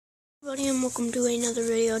everybody, and welcome to another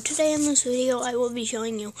video. Today in this video I will be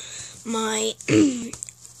showing you my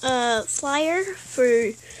flyer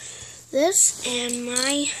for this and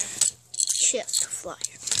my chest flyer.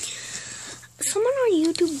 Someone on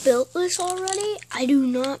YouTube built this already. I do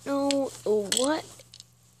not know what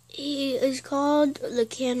he is called, the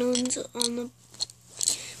cannons on the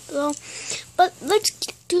below, but let's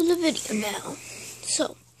get to the video now.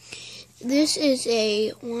 So this is a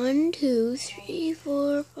 1, 2, 3,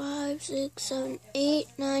 4, 5, 6, 7, 8,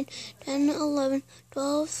 9, 10, 11,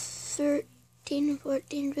 12, 13,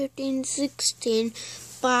 14, 15, 16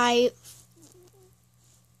 by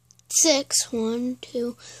 6. 1,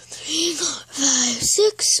 2, 3, 4, 5,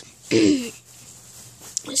 6.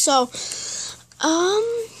 So,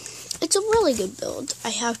 it's a really good build, I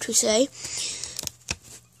have to say.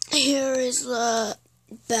 Here is the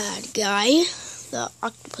bad guy, the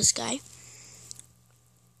octopus guy.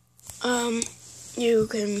 You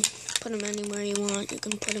can put him anywhere you want. You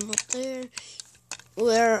can put him up there.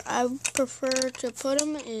 Where I prefer to put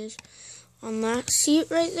him is on that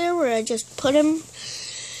seat right there, where I just put him.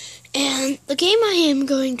 And the game I am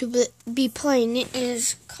going to be playing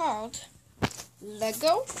is called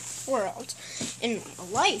Lego World in real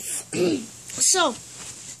life. So,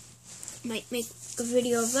 might make a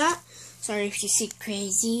video of that. Sorry if you see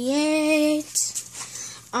Crazy 8.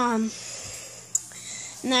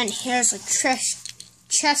 And then here's a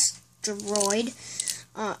chest droid,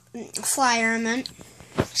 flyer I meant.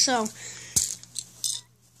 So,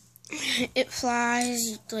 it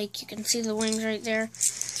flies, like you can see the wings right there.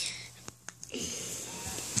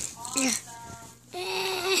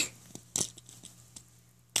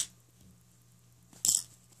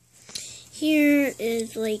 Here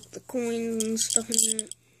is like the coins and stuff in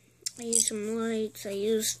it. I used some lights, I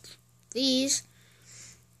used these.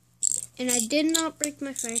 And I did not break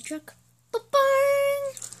my fire truck.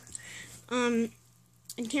 Ba-bang! And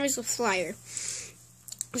here's the flyer.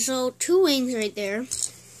 So, 2 wings right there.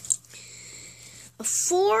 A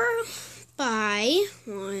 4 by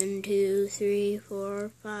 1, 2, 3,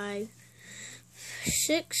 4, 5,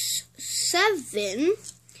 6, 7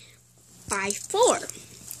 by 4.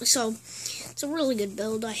 So, it's a really good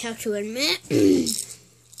build, I have to admit. And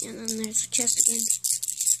then there's the chest again.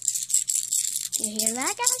 You hear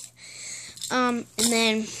that, guys? And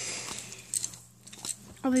then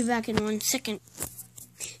I'll be back in 1 second.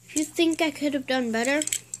 If you think I could have done better,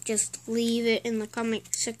 just leave it in the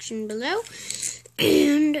comment section below.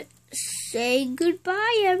 And say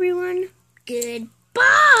goodbye, everyone. Goodbye!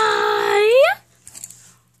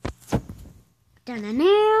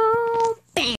 Da-na-now.